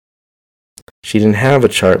chart? She didn't have a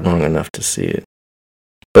chart long enough to see it.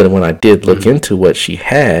 But when I did look into what she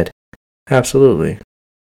had, absolutely.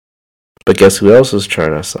 But guess who else's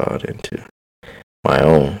chart I saw it into? My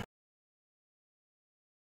own.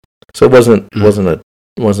 So it wasn't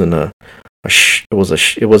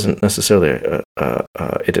necessarily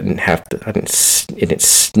it didn't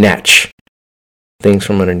snatch things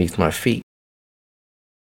from underneath my feet.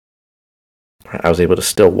 I was able to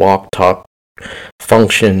still walk, talk,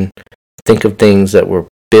 function, think of things that were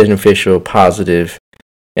beneficial, positive,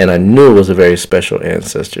 and I knew it was a very special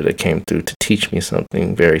ancestor that came through to teach me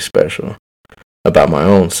something very special about my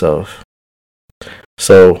own self.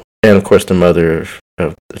 So, and of course the mother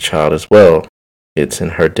of the child as well, it's in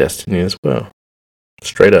her destiny as well.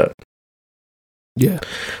 Straight up. Yeah.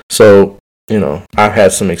 So, I've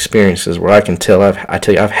had some experiences where I can tell I've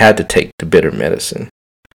had to take the bitter medicine.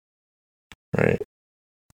 Right?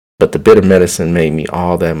 But the bitter medicine made me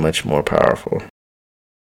all that much more powerful.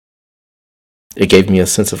 It gave me a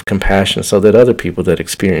sense of compassion so that other people that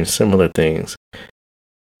experience similar things,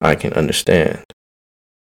 I can understand.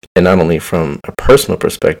 And not only from a personal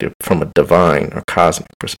perspective, from a divine or cosmic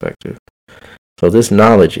perspective. So this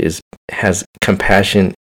knowledge has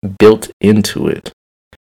compassion built into it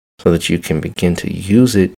so that you can begin to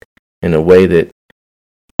use it in a way that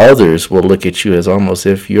others will look at you as almost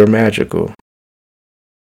if you're magical.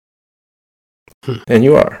 And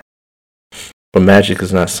you are. But magic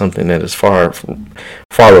is not something that is far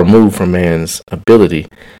removed from man's ability.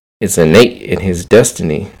 It's innate in his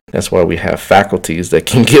destiny. That's why we have faculties that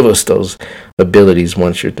can give us those abilities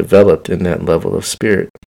once you're developed in that level of spirit.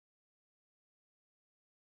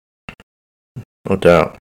 No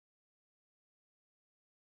doubt.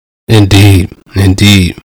 Indeed.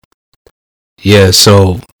 Yeah,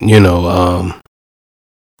 so,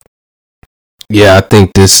 I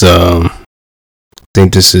think this was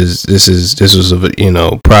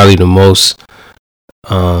probably the most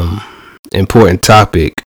important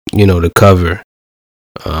topic, to cover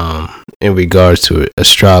in regards to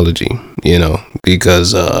astrology,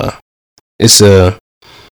 because it's a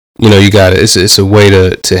it's a way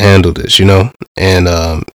to handle this,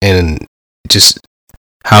 and just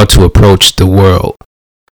how to approach the world.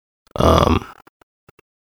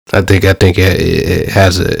 I think it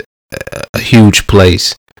has a huge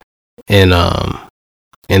place in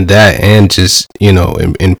that, and just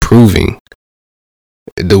improving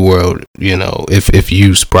the world, if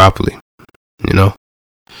used properly,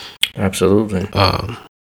 Absolutely.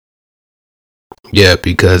 Yeah,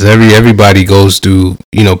 because everybody goes through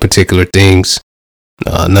particular things.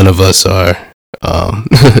 None of us are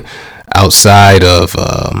outside of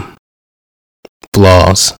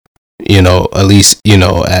flaws, at least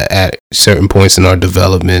at certain points in our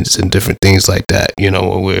developments and different things like that,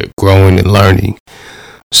 when we're growing and learning.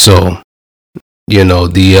 So the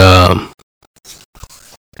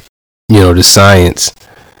science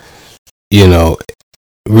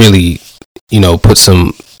really put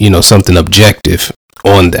some something objective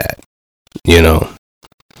on that,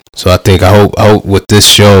 so I hope with this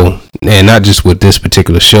show, and not just with this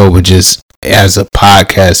particular show, but just as a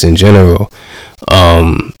podcast in general,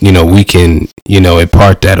 we can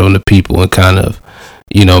impart that on the people and kind of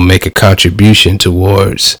make a contribution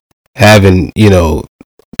towards having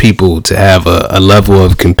people to have a level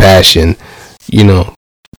of compassion,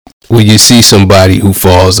 when you see somebody who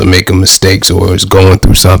falls or making mistakes or is going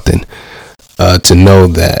through something, to know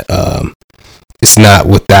that it's not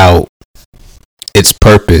without its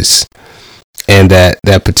purpose, and that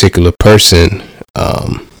particular person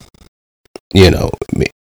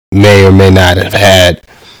may or may not have had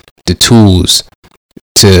the tools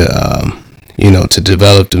to to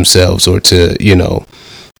develop themselves, or to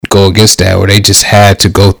go against that, or they just had to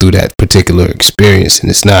go through that particular experience. And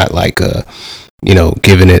it's not like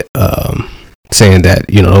giving it saying that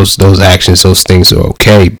those actions, those things are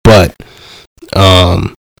okay, but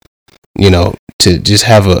to just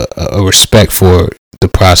have a respect for the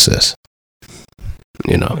process.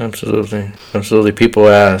 Absolutely. People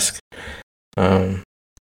ask the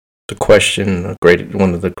question,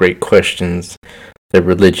 one of the great questions that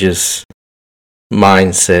religious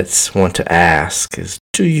mindsets want to ask is,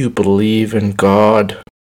 do you believe in God?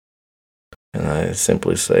 And I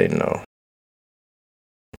simply say no.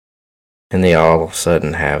 and they all of a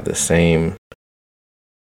sudden have the same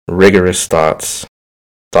rigorous thought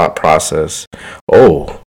process.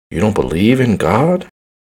 Oh, you don't believe in God?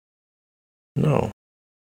 No.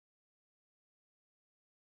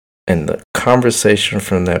 And the conversation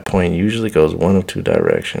from that point usually goes one of two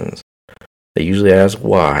directions. They usually ask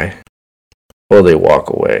why, or they walk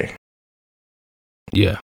away.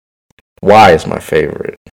 Yeah. Why is my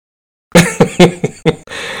favorite.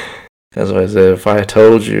 That's why I said, if I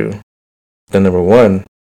told you, then number one,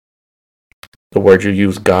 the word you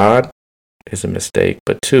use, God, is a mistake.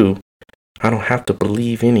 But two, I don't have to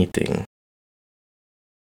believe anything.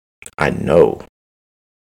 I know.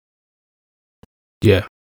 Yeah.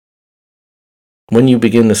 When you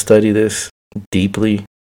begin to study this deeply,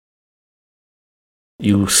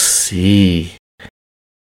 you see,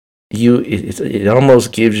 it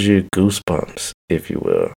almost gives you goosebumps, if you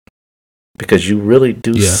will, because you really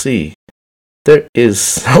do see there is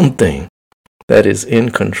something that is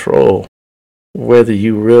in control, whether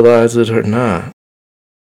you realize it or not.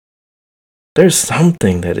 There's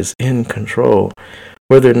something that is in control,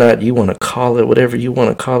 whether or not you want to call it whatever you want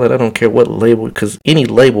to call it. I don't care what label, because any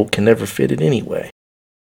label can never fit it anyway.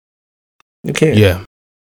 You can't. Yeah.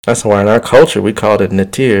 That's why in our culture we call it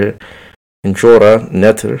Netir and Jora,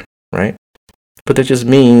 Neter, right? But that just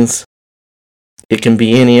means it can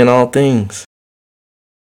be any and all things.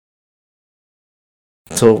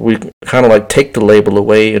 So we kind of like take the label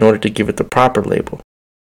away in order to give it the proper label.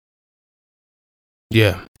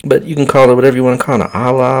 Yeah. But you can call it whatever you want to call it.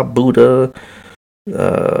 Allah, Buddha,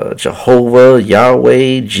 Jehovah,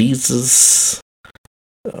 Yahweh, Jesus,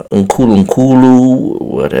 Nkulu,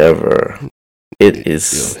 whatever. It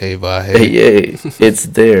is. Hey, it's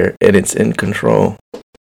there and it's in control.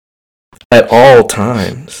 At all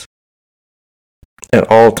times. At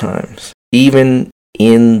all times. Even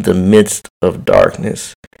in the midst of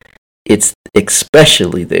darkness, it's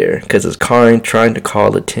especially there because it's trying to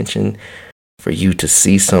call attention for you to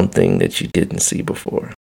see something that you didn't see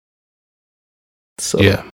before. So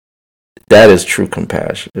that is true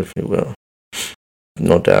compassion, if you will.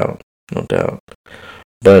 No doubt.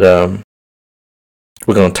 But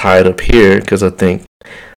we're going to tie it up here because I think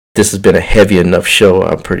this has been a heavy enough show.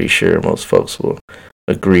 I'm pretty sure most folks will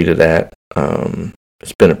agree to that.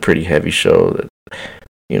 It's been a pretty heavy show that,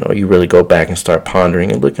 you really go back and start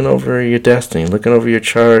pondering and looking over your destiny, looking over your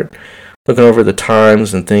chart, looking over the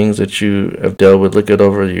times and things that you have dealt with, looking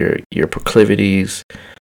over your proclivities,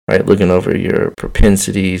 right? Looking over your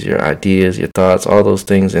propensities, your ideas, your thoughts, all those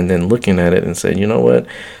things, and then looking at it and saying, you know what?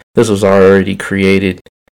 This was already created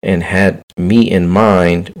and had me in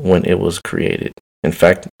mind when it was created. In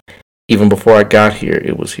fact, even before I got here,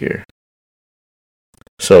 it was here.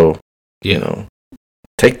 So,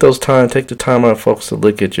 take the time out, folks, to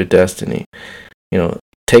look at your destiny.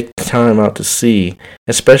 Take the time out to see,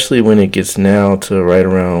 especially when it gets now to right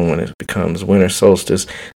around when it becomes winter solstice.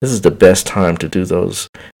 This is the best time to do those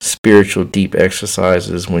spiritual deep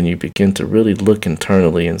exercises when you begin to really look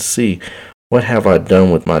internally and see, what have I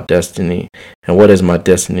done with my destiny, and what has my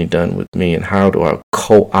destiny done with me, and how do I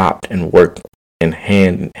co-opt and work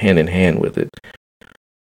hand in hand with it.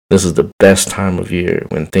 This is the best time of year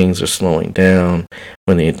when things are slowing down,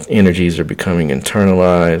 when the energies are becoming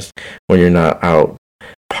internalized, when you're not out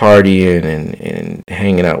partying and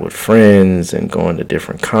hanging out with friends and going to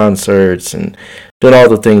different concerts and doing all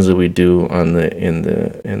the things that we do in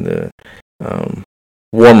the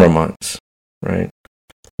warmer months, right?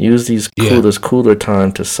 Use this cooler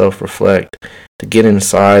time to self-reflect, to get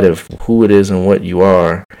inside of who it is and what you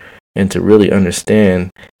are, and to really understand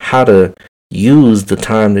how to use the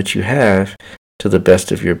time that you have to the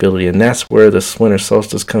best of your ability. And that's where the winter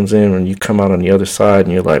solstice comes in, when you come out on the other side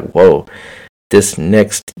and you're like, whoa, this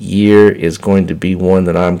next year is going to be one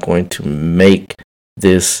that I'm going to make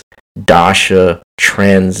this dasha,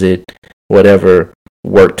 transit, whatever,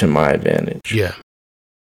 work to my advantage. Yeah.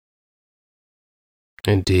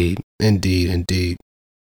 Indeed.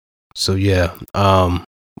 So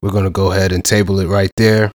we're going to go ahead and table it right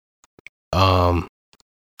there. I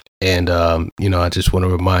just want to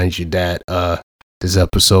remind you that this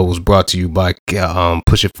episode was brought to you by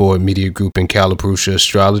Push It Forward Media Group and Caliprusia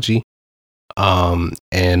Astrology.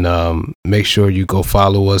 Make sure you go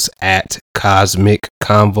follow us at Cosmic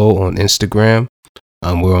Convo on Instagram.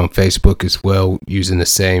 We're on Facebook as well using the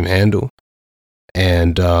same handle.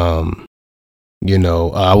 And I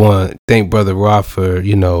want to thank Brother Roth for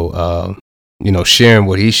sharing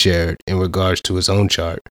what he shared in regards to his own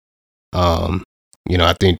chart. I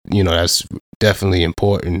think that's definitely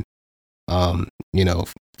important.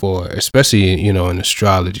 For especially in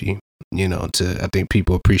astrology. I think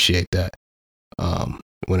people appreciate that.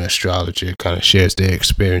 when an astrologer kind of shares their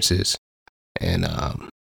experiences and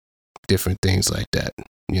different things like that.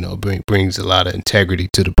 Brings a lot of integrity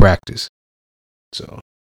to the practice. So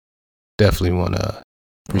definitely want to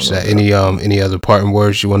appreciate that. Any other parting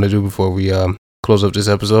words you want to do before we close up this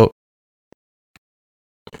episode?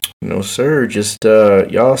 No, sir. Just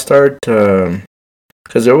y'all start,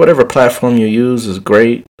 because whatever platform you use is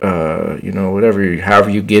great. However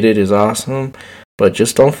you get it is awesome. But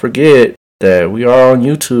just don't forget that we are on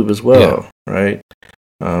YouTube as well, right?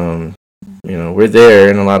 We're there,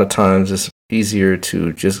 and a lot of times it's easier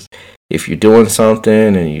to just, if you're doing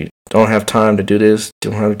something and you don't have time to do this,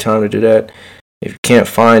 don't have time to do that, if you can't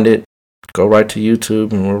find it, go right to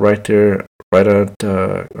YouTube, and we're right there, right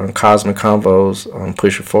on Cosmic Convos on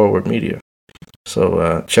Push It Forward Media.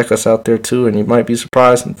 So check us out there too, and you might be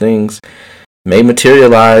surprised, and things may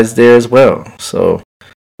materialize there as well. So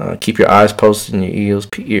keep your eyes posted and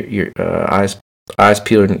your eyes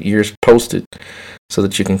peeled and ears posted, so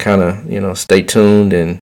that you can kind of stay tuned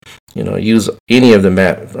and use any of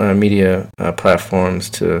the media platforms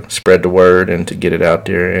to spread the word and to get it out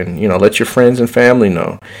there, and let your friends and family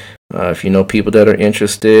know. If you know people that are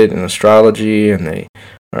interested in astrology and they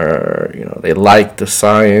are they like the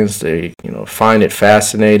science, they find it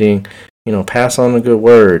fascinating, pass on the good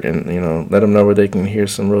word, and let them know where they can hear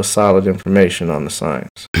some real solid information on the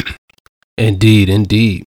science.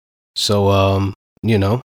 Indeed. So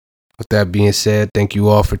with that being said, thank you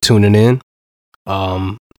all for tuning in.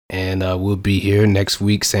 And we'll be here next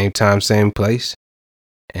week, same time, same place.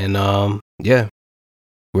 And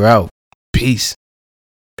we're out. Peace.